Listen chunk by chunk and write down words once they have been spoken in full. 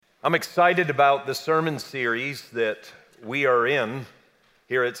I'm excited about the sermon series that we are in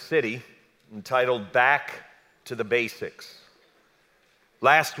here at City, entitled Back to the Basics.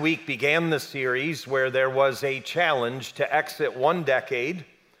 Last week began the series where there was a challenge to exit one decade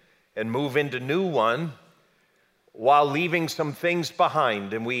and move into new one while leaving some things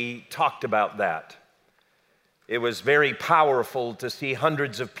behind, and we talked about that. It was very powerful to see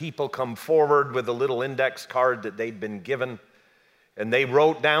hundreds of people come forward with a little index card that they'd been given, and they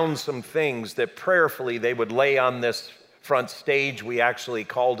wrote down some things that prayerfully they would lay on this front stage. We actually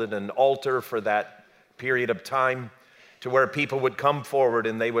called it an altar for that period of time, to where people would come forward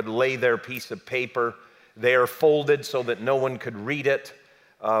and they would lay their piece of paper there folded so that no one could read it.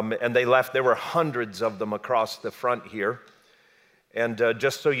 And they left. There were hundreds of them across the front here. And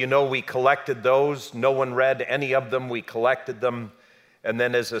just so you know, we collected those. No one read any of them. We collected them. And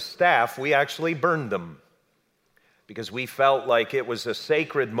then as a staff, we actually burned them, because we felt like it was a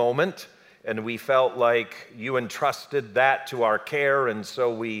sacred moment, and we felt like you entrusted that to our care, and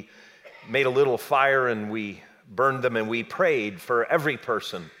so we made a little fire and we burned them, and we prayed for every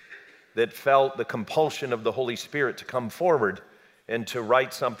person that felt the compulsion of the Holy Spirit to come forward and to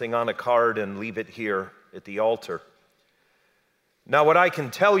write something on a card and leave it here at the altar. Now, what I can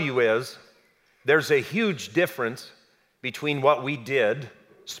tell you is there's a huge difference between what we did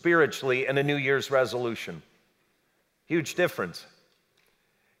spiritually and a New Year's resolution. Huge difference.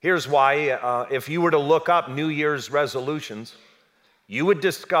 Here's why. If you were to look up New Year's resolutions, you would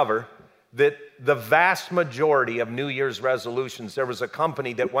discover that the vast majority of New Year's resolutions, there was a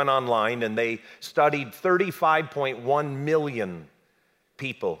company that went online and they studied 35.1 million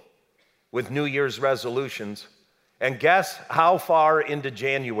people with New Year's resolutions. And guess how far into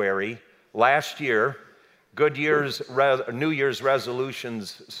January last year New Year's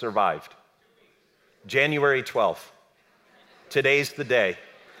resolutions survived? January 12th. Today's the day.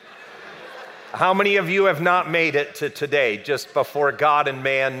 How many of you have not made it to today, just before God and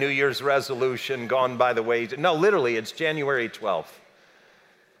man, New Year's resolution gone by the way? No, literally, it's January 12th.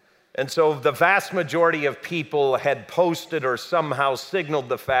 And so the vast majority of people had posted or somehow signaled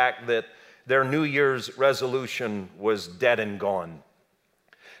the fact that their New Year's resolution was dead and gone.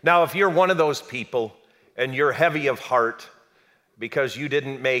 Now, if you're one of those people and you're heavy of heart because you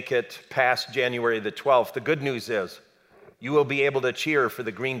didn't make it past January the 12th, the good news is you will be able to cheer for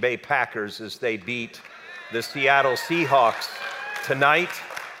the Green Bay Packers as they beat the Seattle Seahawks tonight.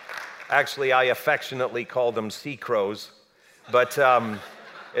 Actually, I affectionately call them Sea Crows, but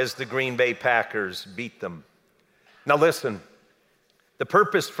as the Green Bay Packers beat them. Now listen, the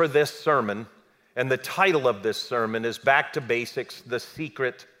purpose for this sermon and the title of this sermon is Back to Basics, The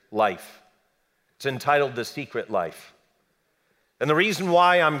Secret Life. It's entitled The Secret Life. And the reason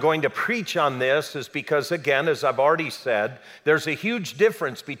why I'm going to preach on this is because, again, as I've already said, there's a huge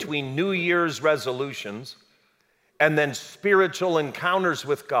difference between New Year's resolutions and then spiritual encounters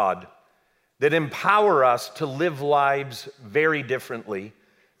with God that empower us to live lives very differently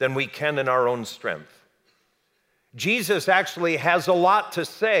than we can in our own strength. Jesus actually has a lot to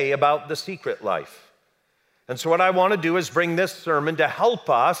say about the secret life. And so what I want to do is bring this sermon to help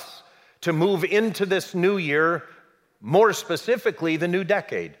us to move into this new year, more specifically, the new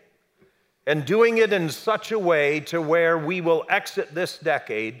decade, and doing it in such a way to where we will exit this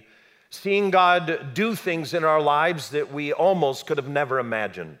decade seeing God do things in our lives that we almost could have never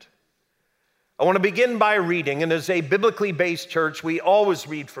imagined. I want to begin by reading, and as a biblically based church, we always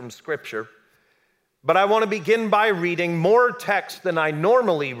read from Scripture, but I want to begin by reading more text than I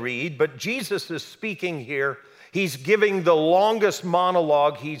normally read, but Jesus is speaking here. He's giving the longest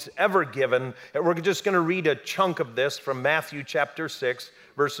monologue he's ever given. And we're just going to read a chunk of this from Matthew chapter 6,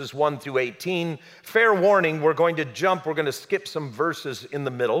 verses 1 through 18. Fair warning, we're going to skip some verses in the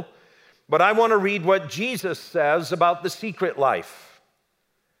middle. But I want to read what Jesus says about the secret life.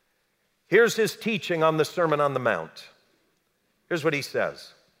 Here's his teaching on the Sermon on the Mount. Here's what he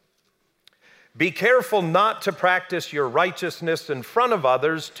says. Be careful not to practice your righteousness in front of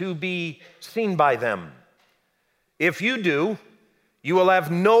others to be seen by them. If you do, you will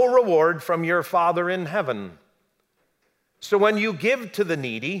have no reward from your Father in heaven. So when you give to the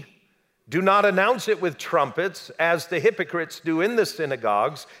needy, do not announce it with trumpets, as the hypocrites do in the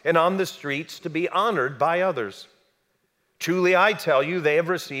synagogues and on the streets, to be honored by others. Truly, I tell you, they have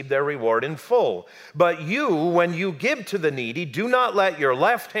received their reward in full. But you, when you give to the needy, do not let your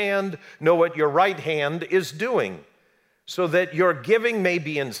left hand know what your right hand is doing, so that your giving may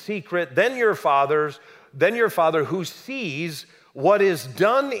be in secret. Then your Father who sees what is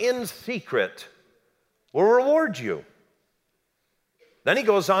done in secret will reward you. Then he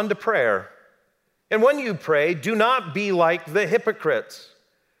goes on to prayer. And when you pray, do not be like the hypocrites,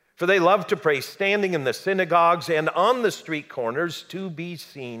 For they love to pray standing in the synagogues and on the street corners to be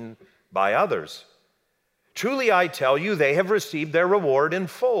seen by others. Truly I tell you, they have received their reward in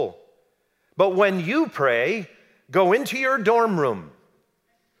full. But when you pray, go into your dorm room,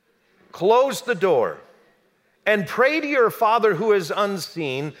 close the door, and pray to your Father who is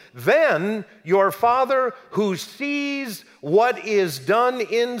unseen. Then your Father who sees what is done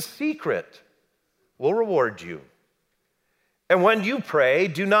in secret will reward you. And when you pray,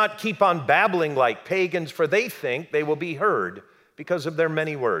 do not keep on babbling like pagans, for they think they will be heard because of their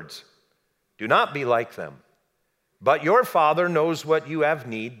many words. Do not be like them. But your Father knows what you have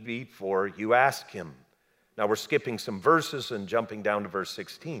need before you ask him. Now we're skipping some verses and jumping down to verse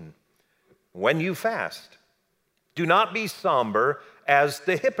 16. When you fast, do not be somber as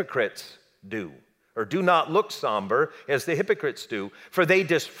the hypocrites do, or do not look somber as the hypocrites do, for they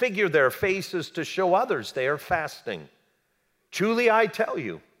disfigure their faces to show others they are fasting. Truly I tell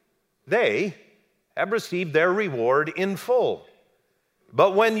you, they have received their reward in full.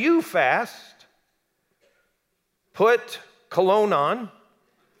 But when you fast, put cologne on,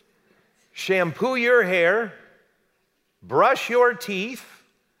 shampoo your hair, brush your teeth,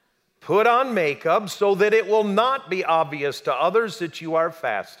 put on makeup so that it will not be obvious to others that you are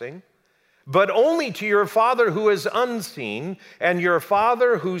fasting, but only to your Father who is unseen, and your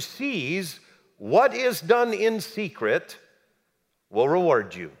Father who sees what is done in secret will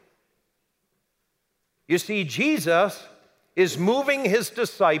reward you. You see, Jesus is moving his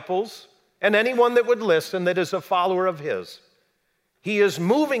disciples and anyone that would listen that is a follower of his. He is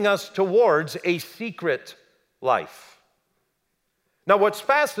moving us towards a secret life. Now, what's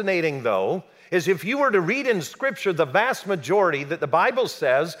fascinating, though, is if you were to read in Scripture, the vast majority that the Bible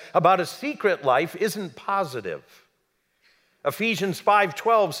says about a secret life isn't positive. Ephesians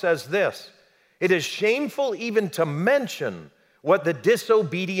 5:12 says this, "It is shameful even to mention what the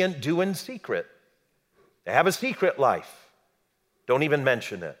disobedient do in secret." They have a secret life. Don't even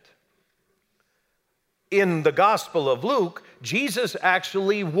mention it. In the Gospel of Luke, Jesus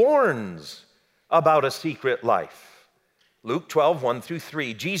actually warns about a secret life. Luke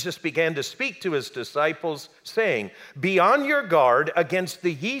 12:1-3, Jesus began to speak to his disciples, saying, "Be on your guard against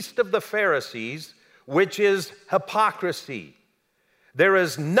the yeast of the Pharisees, which is hypocrisy. There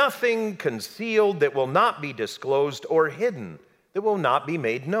is nothing concealed that will not be disclosed, or hidden that will not be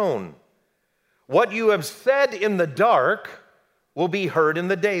made known. What you have said in the dark will be heard in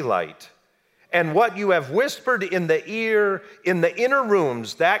the daylight, and what you have whispered in the ear in the inner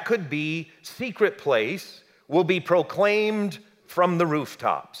rooms, that could be secret place, will be proclaimed from the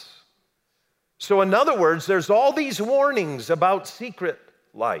rooftops." So in other words, there's all these warnings about secret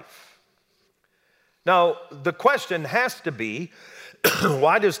life. Now, the question has to be,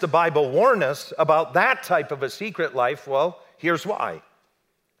 why does the Bible warn us about that type of a secret life? Well, here's why.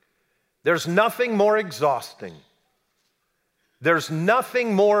 There's nothing more exhausting. There's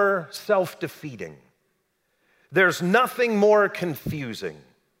nothing more self-defeating. There's nothing more confusing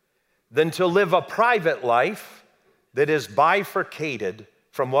than to live a private life that is bifurcated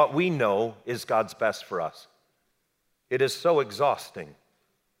from what we know is God's best for us. It is so exhausting.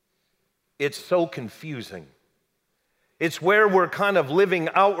 It's so confusing. It's where we're kind of living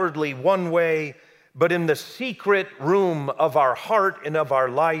outwardly one way, but in the secret room of our heart and of our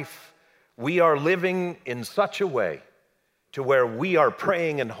life, we are living in such a way to where we are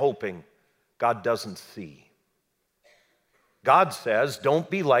praying and hoping God doesn't see. God says, don't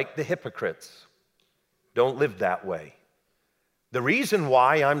be like the hypocrites. Don't live that way. The reason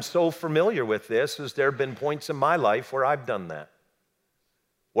why I'm so familiar with this is there have been points in my life where I've done that,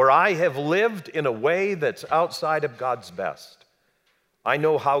 where I have lived in a way that's outside of God's best. I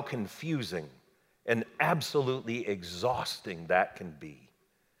know how confusing and absolutely exhausting that can be.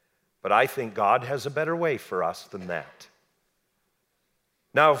 But I think God has a better way for us than that.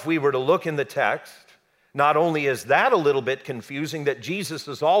 Now, if we were to look in the text, not only is that a little bit confusing that Jesus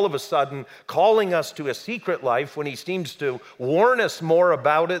is all of a sudden calling us to a secret life when he seems to warn us more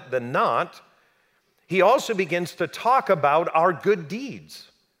about it than not, he also begins to talk about our good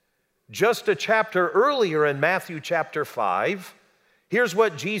deeds. Just a chapter earlier in Matthew chapter 5, here's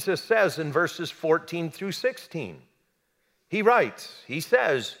what Jesus says in verses 14-16. He writes, he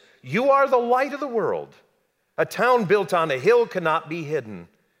says, "You are the light of the world. A town built on a hill cannot be hidden.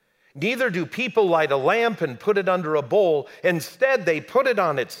 Neither do people light a lamp and put it under a bowl. Instead, they put it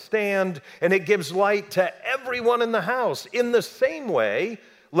on its stand, and it gives light to everyone in the house. In the same way,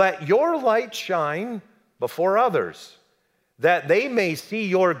 let your light shine before others, that they may see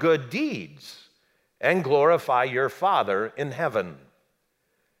your good deeds and glorify your Father in heaven."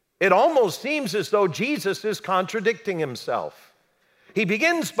 It almost seems as though Jesus is contradicting himself. He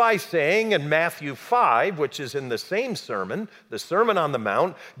begins by saying in Matthew 5, which is in the same sermon, the Sermon on the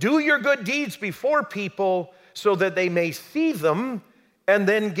Mount, do your good deeds before people so that they may see them and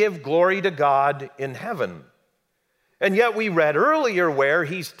then give glory to God in heaven. And yet we read earlier where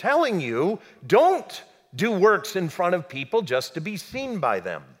he's telling you, don't do works in front of people just to be seen by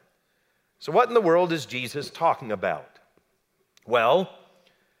them. So what in the world is Jesus talking about? Well,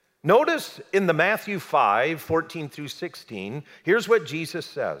 notice in the Matthew 5, 14 through 16, here's what Jesus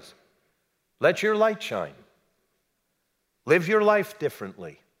says. Let your light shine. Live your life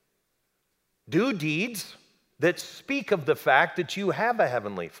differently. Do deeds that speak of the fact that you have a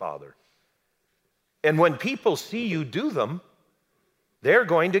heavenly Father. And when people see you do them, they're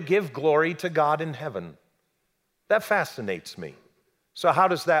going to give glory to God in heaven. That fascinates me. So how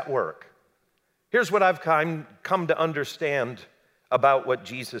does that work? Here's what I've come to understand about what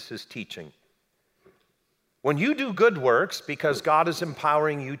Jesus is teaching. When you do good works because God is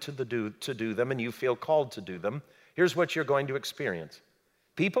empowering you to do them and you feel called to do them, here's what you're going to experience.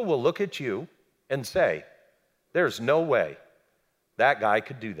 People will look at you and say, there's no way that guy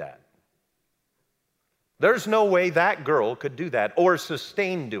could do that. There's no way that girl could do that or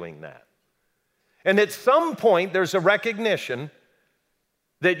sustain doing that. And at some point, there's a recognition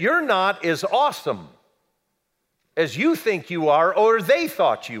that you're not as awesome as you think you are or they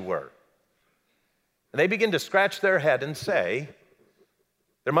thought you were. And they begin to scratch their head and say,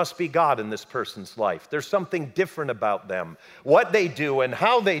 there must be God in this person's life. There's something different about them. What they do and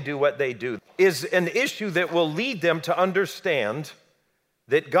how they do what they do is an issue that will lead them to understand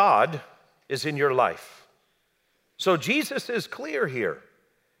that God is in your life. So Jesus is clear here.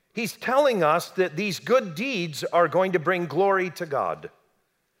 He's telling us that these good deeds are going to bring glory to God.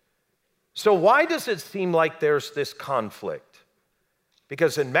 So why does it seem like there's this conflict?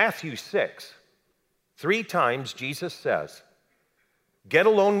 Because in Matthew 6, 3 times Jesus says, get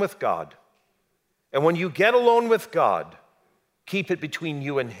alone with God. And when you get alone with God, keep it between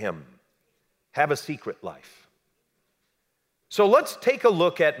you and Him. Have a secret life. So let's take a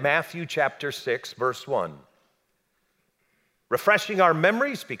look at Matthew chapter 6, verse 1. Refreshing our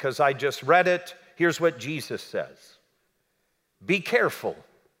memories, because I just read it, here's what Jesus says. Be careful,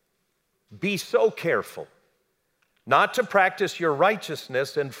 be so careful, not to practice your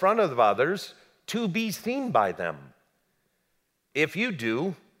righteousness in front of others to be seen by them. If you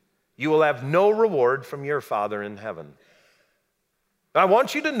do, you will have no reward from your Father in heaven. I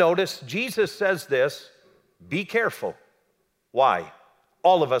want you to notice Jesus says this, be careful. Why?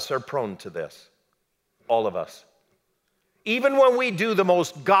 All of us are prone to this. All of us. Even when we do the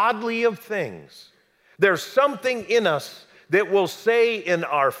most godly of things, there's something in us that will say in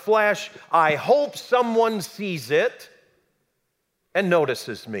our flesh, I hope someone sees it and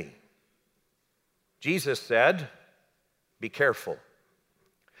notices me. Jesus said, be careful.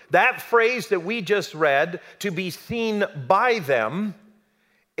 That phrase that we just read, to be seen by them,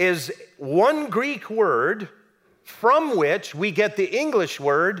 is one Greek word from which we get the English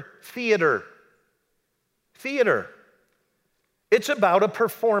word theater. Theater. It's about a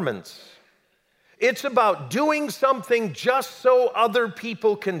performance. It's about doing something just so other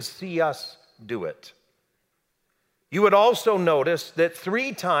people can see us do it. You would also notice that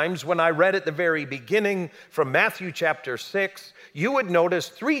 3 times when I read at the very beginning from Matthew chapter 6, you would notice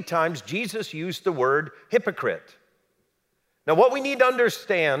 3 times Jesus used the word hypocrite. Now, what we need to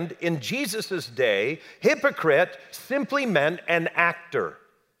understand, in Jesus' day, hypocrite simply meant an actor.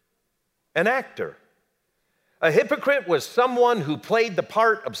 An actor. A hypocrite was someone who played the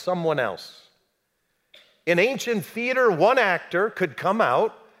part of someone else. In ancient theater, one actor could come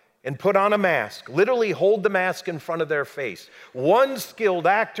out and put on a mask, literally hold the mask in front of their face. One skilled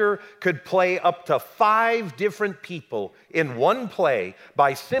actor could play up to 5 different people in one play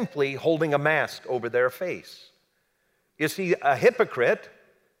by simply holding a mask over their face. You see, a hypocrite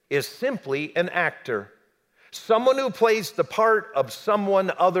is simply an actor, someone who plays the part of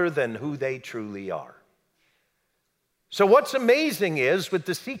someone other than who they truly are. So what's amazing is with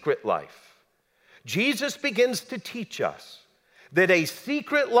the secret life, Jesus begins to teach us that a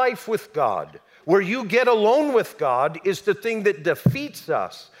secret life with God, where you get alone with God, is the thing that defeats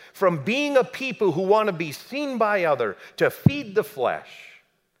us from being a people who want to be seen by others, to feed the flesh.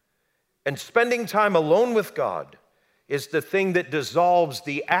 And spending time alone with God is the thing that dissolves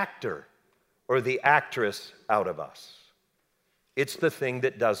the actor or the actress out of us. It's the thing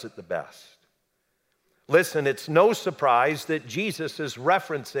that does it the best. Listen, it's no surprise that Jesus is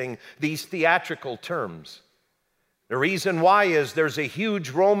referencing these theatrical terms. The reason why is there's a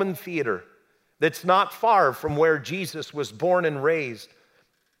huge Roman theater that's not far from where Jesus was born and raised,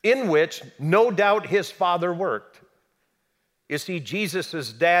 in which no doubt his father worked. You see,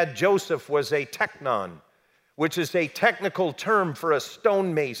 Jesus' dad, Joseph, was a teknon, which is a technical term for a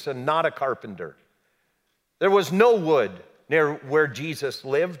stonemason, not a carpenter. There was no wood near where Jesus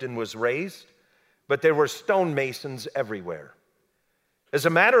lived and was raised, but there were stonemasons everywhere. As a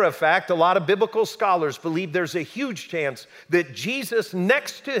matter of fact, a lot of biblical scholars believe there's a huge chance that Jesus,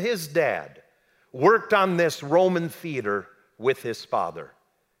 next to his dad, worked on this Roman theater with his father.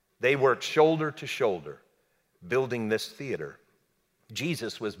 They worked shoulder to shoulder, building this theater.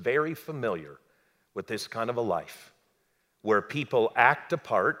 Jesus was very familiar with this kind of a life, where people act a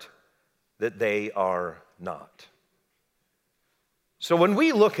part that they are not. So when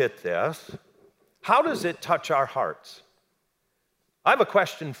we look at this, how does it touch our hearts? I have a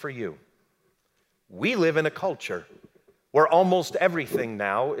question for you. We live in a culture where almost everything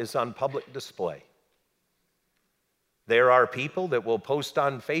now is on public display. There are people that will post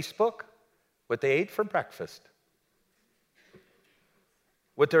on Facebook what they ate for breakfast,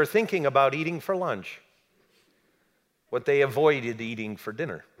 what they're thinking about eating for lunch, what they avoided eating for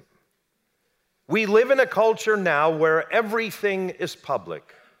dinner. We live in a culture now where everything is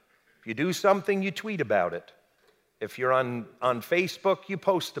public. If you do something, you tweet about it. If you're on Facebook, you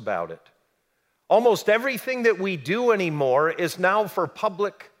post about it. Almost everything that we do anymore is now for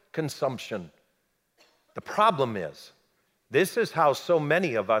public consumption. The problem is, this is how so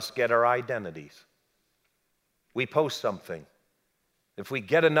many of us get our identities. We post something. If we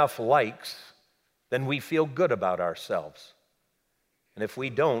get enough likes, then we feel good about ourselves. And if we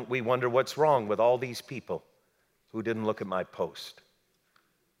don't, we wonder what's wrong with all these people who didn't look at my post.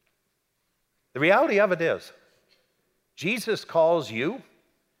 The reality of it is, Jesus calls you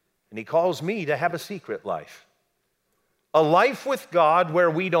and he calls me to have a secret life. A life with God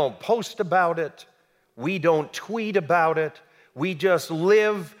where we don't post about it, we don't tweet about it, we just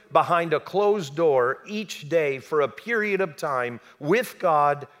live behind a closed door each day for a period of time with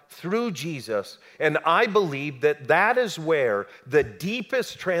God through Jesus. And I believe that that is where the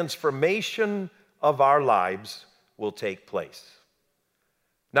deepest transformation of our lives will take place.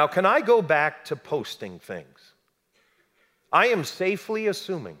 Now, can I go back to posting things? I am safely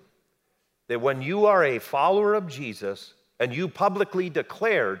assuming that when you are a follower of Jesus and you publicly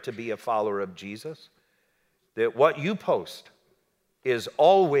declare to be a follower of Jesus, that what you post is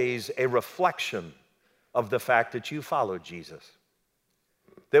always a reflection of the fact that you follow Jesus.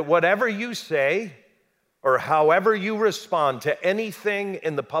 That whatever you say or however you respond to anything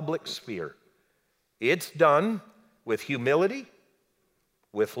in the public sphere, it's done with humility,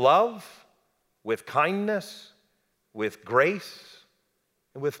 with love, with kindness, with grace,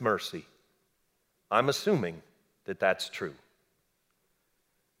 and with mercy. I'm assuming that that's true.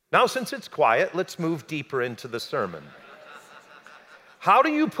 Now, since it's quiet, let's move deeper into the sermon. How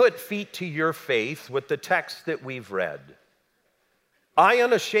do you put feet to your faith with the text that we've read? I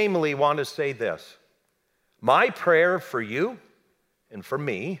unashamedly want to say this. My prayer for you and for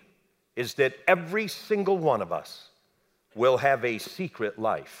me is that every single one of us will have a secret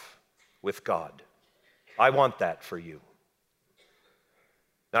life with God. I want that for you.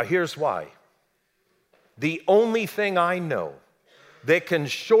 Now, here's why. The only thing I know that can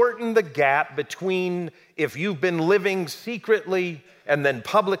shorten the gap between if you've been living secretly and then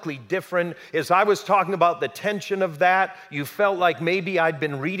publicly different is I was talking about the tension of that. You felt like maybe I'd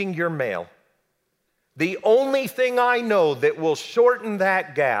been reading your mail. The only thing I know that will shorten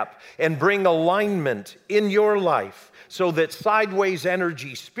that gap and bring alignment in your life so that sideways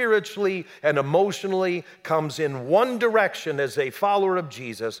energy spiritually and emotionally comes in one direction as a follower of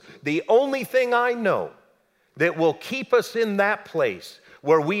Jesus, the only thing I know that will keep us in that place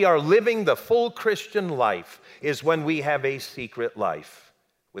where we are living the full Christian life is when we have a secret life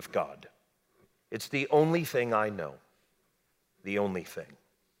with God. It's the only thing I know. The only thing.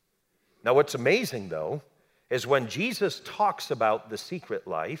 Now, what's amazing, though, is when Jesus talks about the secret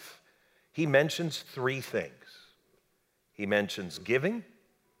life, he mentions three things. He mentions giving,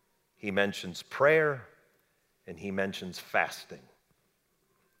 he mentions prayer, and he mentions fasting.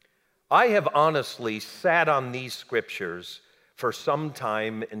 I have honestly sat on these scriptures for some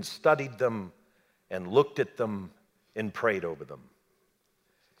time and studied them and looked at them and prayed over them.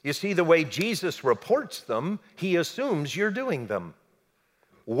 You see, the way Jesus reports them, he assumes you're doing them.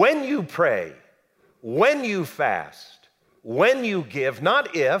 When you pray, when you fast, when you give,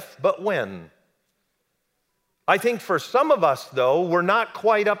 not if, but when. I think for some of us, though, we're not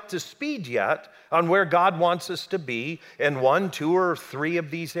quite up to speed yet on where God wants us to be in 1, 2, or 3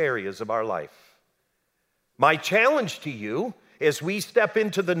 of these areas of our life. My challenge to you as we step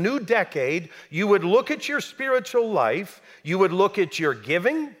into the new decade, you would look at your spiritual life, you would look at your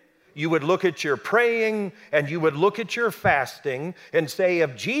giving, You would look at your praying and you would look at your fasting and say,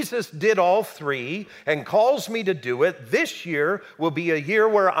 if Jesus did all three and calls me to do it, this year will be a year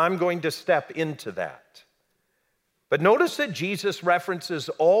where I'm going to step into that. But notice that Jesus references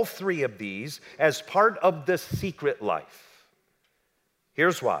all three of these as part of the secret life.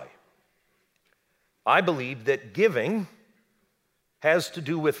 Here's why. I believe that giving has to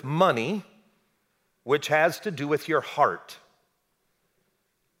do with money, which has to do with your heart.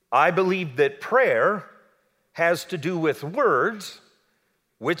 I believe that prayer has to do with words,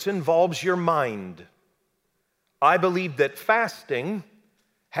 which involves your mind. I believe that fasting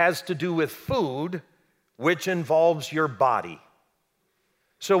has to do with food, which involves your body.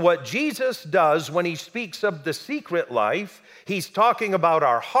 So what Jesus does when he speaks of the secret life, he's talking about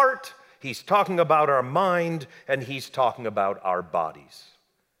our heart, he's talking about our mind, and he's talking about our bodies.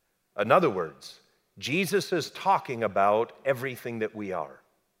 In other words, Jesus is talking about everything that we are.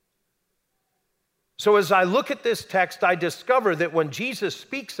 So as I look at this text, I discover that when Jesus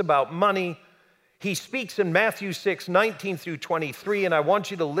speaks about money, he speaks in Matthew 6:19 through 23, and I want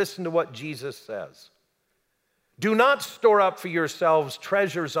you to listen to what Jesus says. Do not store up for yourselves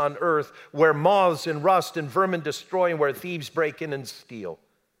treasures on earth where moths and rust and vermin destroy and where thieves break in and steal.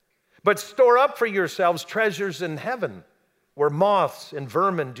 But store up for yourselves treasures in heaven where moths and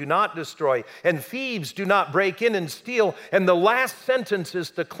vermin do not destroy, and thieves do not break in and steal. And the last sentence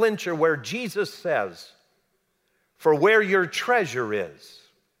is the clincher where Jesus says, for where your treasure is,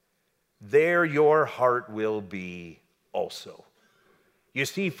 there your heart will be also. You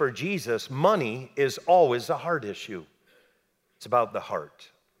see, for Jesus, money is always a heart issue. It's about the heart.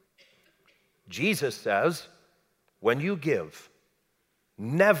 Jesus says, when you give,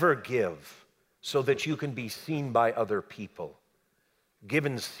 never give so that you can be seen by other people. Give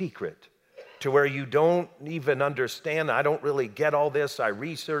in secret to where you don't even understand. I don't really get all this. I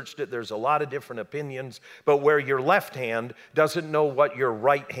researched it. There's a lot of different opinions. But where your left hand doesn't know what your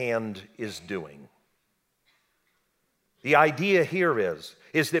right hand is doing. The idea here is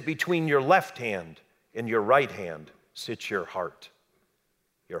that between your left hand and your right hand sits your heart.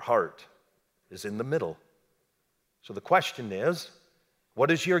 Your heart is in the middle. So the question is, what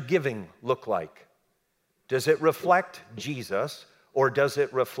does your giving look like? Does it reflect Jesus or does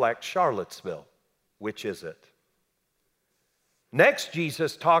it reflect Charlottesville? Which is it? Next,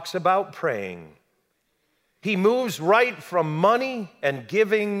 Jesus talks about praying. He moves right from money and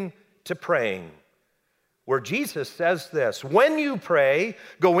giving to praying, where Jesus says this, when you pray,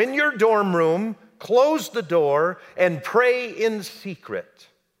 go in your dorm room, close the door, and pray in secret.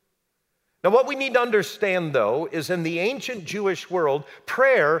 Now, what we need to understand, though, is in the ancient Jewish world,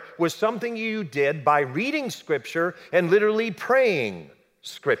 prayer was something you did by reading Scripture and literally praying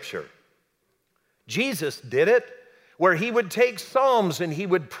Scripture. Jesus did it where he would take Psalms and he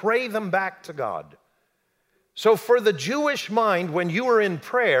would pray them back to God. So for the Jewish mind, when you are in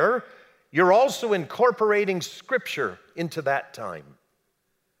prayer, you're also incorporating Scripture into that time.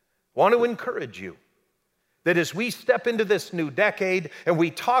 I want to encourage you that as we step into this new decade and we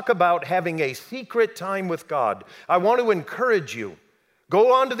talk about having a secret time with God, I want to encourage you,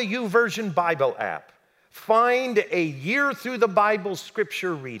 go onto the YouVersion Bible app, find a year through the Bible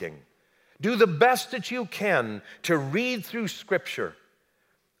Scripture reading. Do the best that you can to read through Scripture.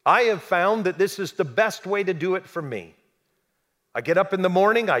 I have found that this is the best way to do it for me. I get up in the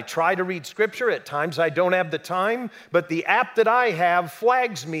morning, I try to read Scripture. At times I don't have the time, but the app that I have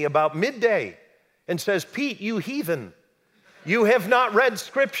flags me about midday and says, Pete, you heathen, you have not read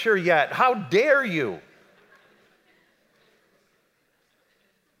Scripture yet. How dare you?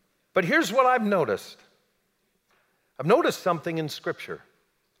 But here's what I've noticed. I've noticed something in Scripture,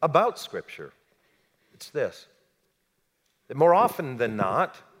 about Scripture. It's this, that more often than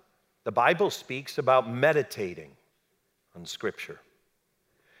not, the Bible speaks about meditating on Scripture.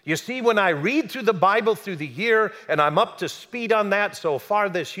 You see, when I read through the Bible through the year, and I'm up to speed on that so far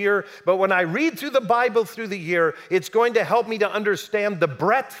this year, but when I read through the Bible through the year, it's going to help me to understand the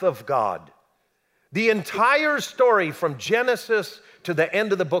breadth of God. The entire story from Genesis to the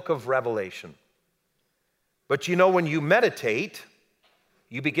end of the book of Revelation. But you know, when you meditate,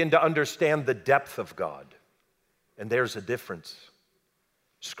 you begin to understand the depth of God. And there's a difference.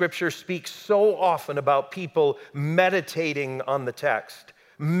 Scripture speaks so often about people meditating on the text,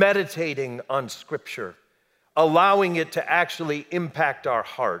 meditating on Scripture, allowing it to actually impact our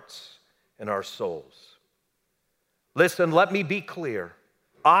hearts and our souls. Listen, let me be clear.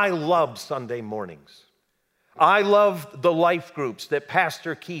 I love Sunday mornings. I love the life groups that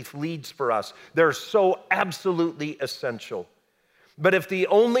Pastor Keith leads for us. They're so absolutely essential. But if the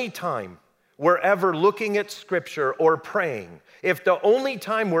only time we're ever looking at Scripture or praying, if the only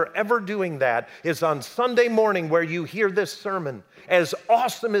time we're ever doing that is on Sunday morning where you hear this sermon, as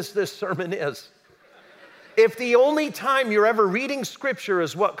awesome as this sermon is, if the only time you're ever reading Scripture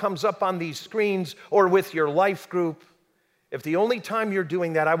is what comes up on these screens or with your life group, if the only time you're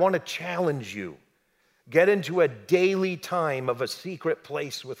doing that, I want to challenge you. Get into a daily time of a secret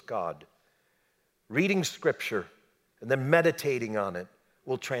place with God. Reading Scripture and then meditating on it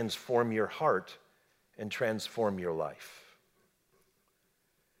will transform your heart and transform your life.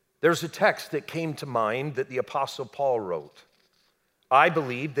 There's a text that came to mind that the Apostle Paul wrote. I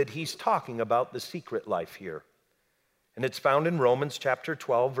believe that he's talking about the secret life here. And it's found in Romans chapter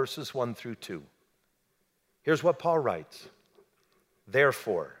 12, verses 1 through 2. Here's what Paul writes.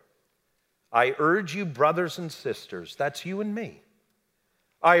 Therefore, I urge you, brothers and sisters, that's you and me.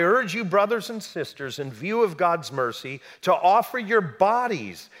 I urge you, brothers and sisters, in view of God's mercy, to offer your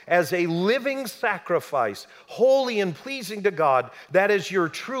bodies as a living sacrifice, holy and pleasing to God. That is your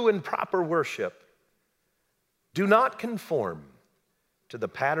true and proper worship. Do not conform to the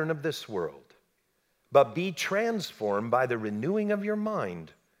pattern of this world, but be transformed by the renewing of your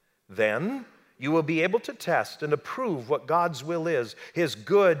mind. Then you will be able to test and approve what God's will is, his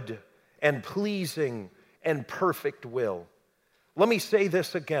good and pleasing and perfect will. Let me say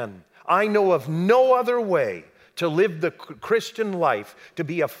this again. I know of no other way to live the Christian life, to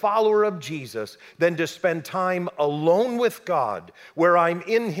be a follower of Jesus, than to spend time alone with God, where I'm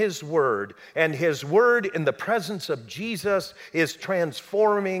in his word, and his word in the presence of Jesus is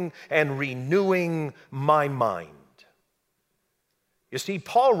transforming and renewing my mind. You see,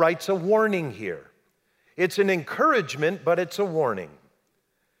 Paul writes a warning here. It's an encouragement, but it's a warning.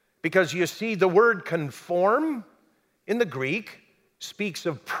 Because you see, the word conform in the Greek speaks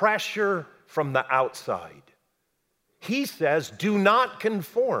of pressure from the outside. He says, do not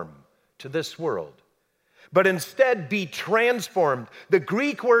conform to this world, but instead be transformed. The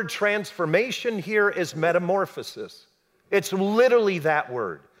Greek word transformation here is metamorphosis. It's literally that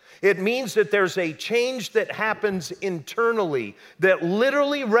word. It means that there's a change that happens internally that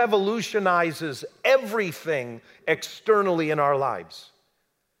literally revolutionizes everything externally in our lives.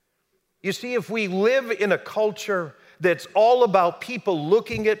 You see, if we live in a culture that's all about people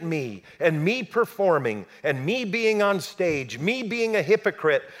looking at me and me performing and me being on stage, me being a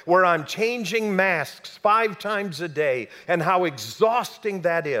hypocrite where I'm changing masks 5 times a day and how exhausting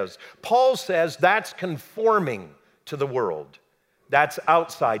that is. Paul says that's conforming to the world. That's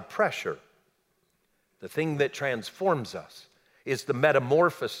outside pressure. The thing that transforms us is the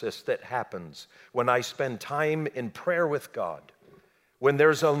metamorphosis that happens when I spend time in prayer with God, when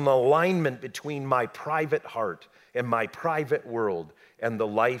there's an alignment between my private heart and my private world and the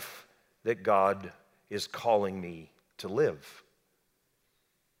life that God is calling me to live.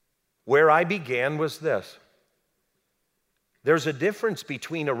 Where I began was this. There's a difference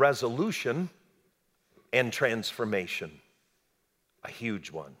between a resolution and transformation, a huge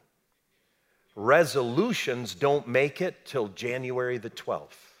one. Resolutions don't make it till January the 12th.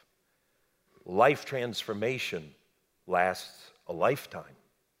 Life transformation lasts a lifetime.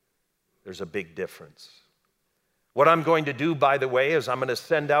 There's a big difference. What I'm going to do, by the way, is I'm going to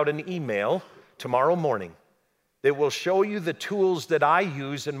send out an email tomorrow morning that will show you the tools that I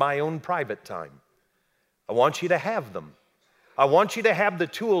use in my own private time. I want you to have them. I want you to have the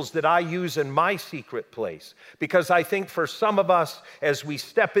tools that I use in my secret place, because I think for some of us, as we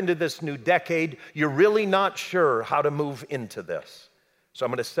step into this new decade, you're really not sure how to move into this. So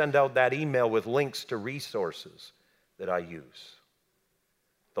I'm going to send out that email with links to resources that I use.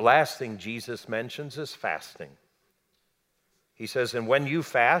 The last thing Jesus mentions is fasting. He says, and when you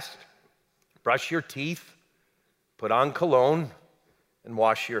fast, brush your teeth, put on cologne, and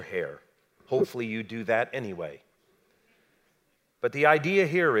wash your hair. Hopefully you do that anyway. But the idea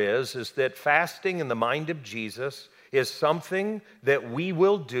here is that fasting in the mind of Jesus is something that we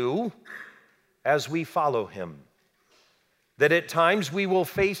will do as we follow him. That at times we will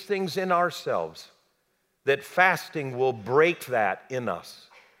face things in ourselves, that fasting will break that in us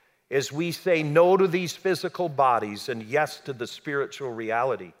as we say no to these physical bodies and yes to the spiritual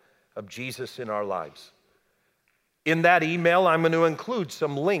reality of Jesus in our lives. In that email, I'm going to include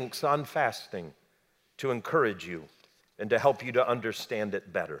some links on fasting to encourage you and to help you to understand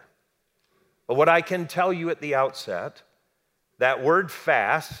it better. But what I can tell you at the outset, that word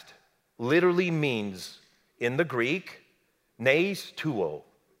fast literally means, in the Greek, neis tuo,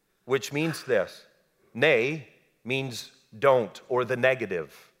 which means this. Ne means don't, or the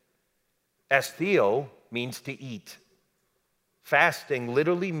negative. Estheo means to eat. Fasting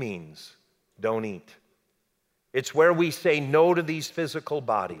literally means don't eat. It's where we say no to these physical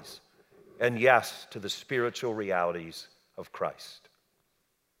bodies and yes to the spiritual realities of Christ.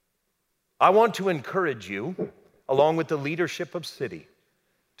 I want to encourage you, along with the leadership of City,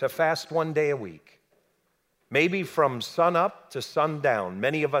 to fast one day a week. Maybe from sun up to sundown.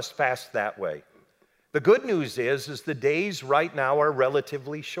 Many of us fast that way. The good news is the days right now are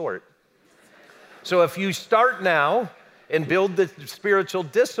relatively short. So if you start now and build the spiritual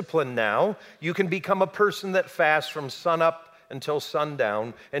discipline now, you can become a person that fasts from sun up until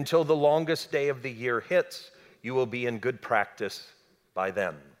sundown, until the longest day of the year hits. You will be in good practice by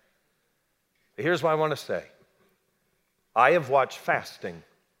then. Here's what I want to say. I have watched fasting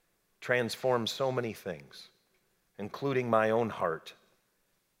transform so many things, including my own heart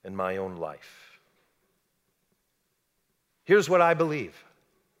and my own life. Here's what I believe.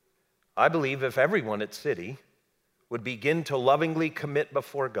 I believe if everyone at City would begin to lovingly commit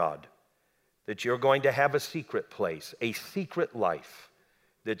before God that you're going to have a secret place, a secret life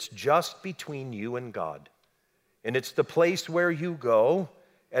that's just between you and God. And it's the place where you go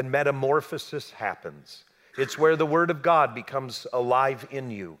and metamorphosis happens. It's where the Word of God becomes alive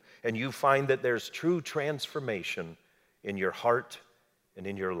in you, and you find that there's true transformation in your heart and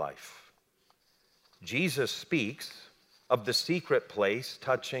in your life. Jesus speaks of the secret place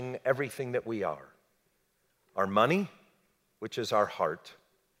touching everything that we are. Our money, which is our heart.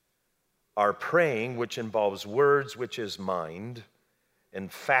 Our praying, which involves words, which is mind. And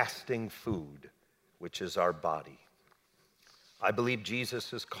fasting food, which is our body. I believe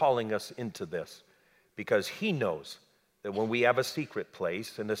Jesus is calling us into this because he knows that when we have a secret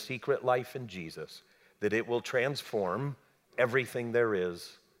place and a secret life in Jesus, that it will transform everything there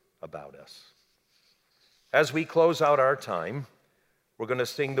is about us. As we close out our time, we're going to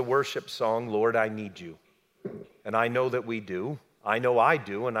sing the worship song, Lord, I Need You. And I know that we do. I know I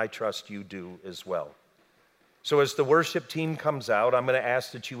do, and I trust you do as well. So as the worship team comes out, I'm going to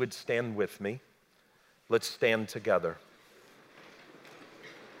ask that you would stand with me. Let's stand together.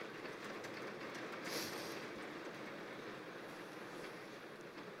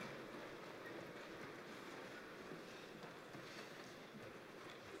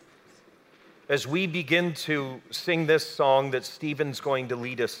 As we begin to sing this song that Stephen's going to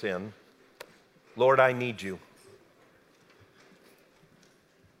lead us in, Lord, I need you.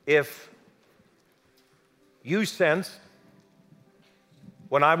 If you sensed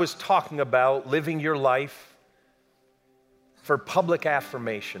when I was talking about living your life for public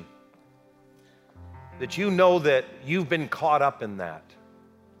affirmation, that you know that you've been caught up in that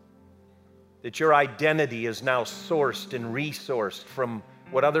your identity is now sourced and resourced from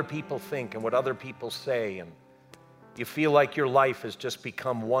what other people think and what other people say, and you feel like your life has just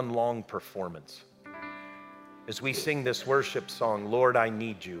become one long performance. As we sing this worship song, Lord, I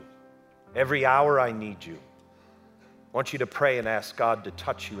need you. Every hour I need you. I want you to pray and ask God to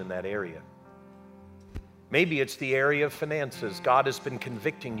touch you in that area. Maybe it's the area of finances. God has been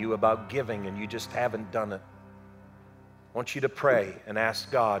convicting you about giving and you just haven't done it. I want you to pray and ask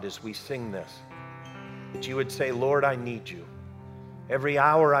God as we sing this, that you would say, Lord, I need you. Every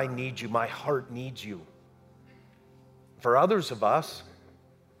hour I need you. My heart needs you. For others of us,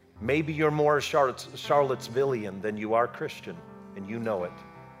 maybe you're more Charlottesvillian than you are Christian, and you know it.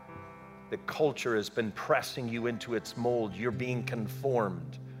 The culture has been pressing you into its mold. You're being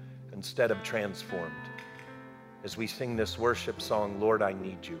conformed instead of transformed. As we sing this worship song, Lord, I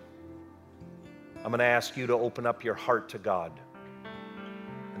need you, I'm going to ask you to open up your heart to God.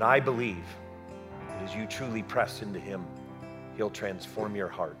 And I believe that as you truly press into him, he'll transform your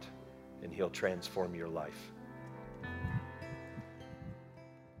heart and he'll transform your life.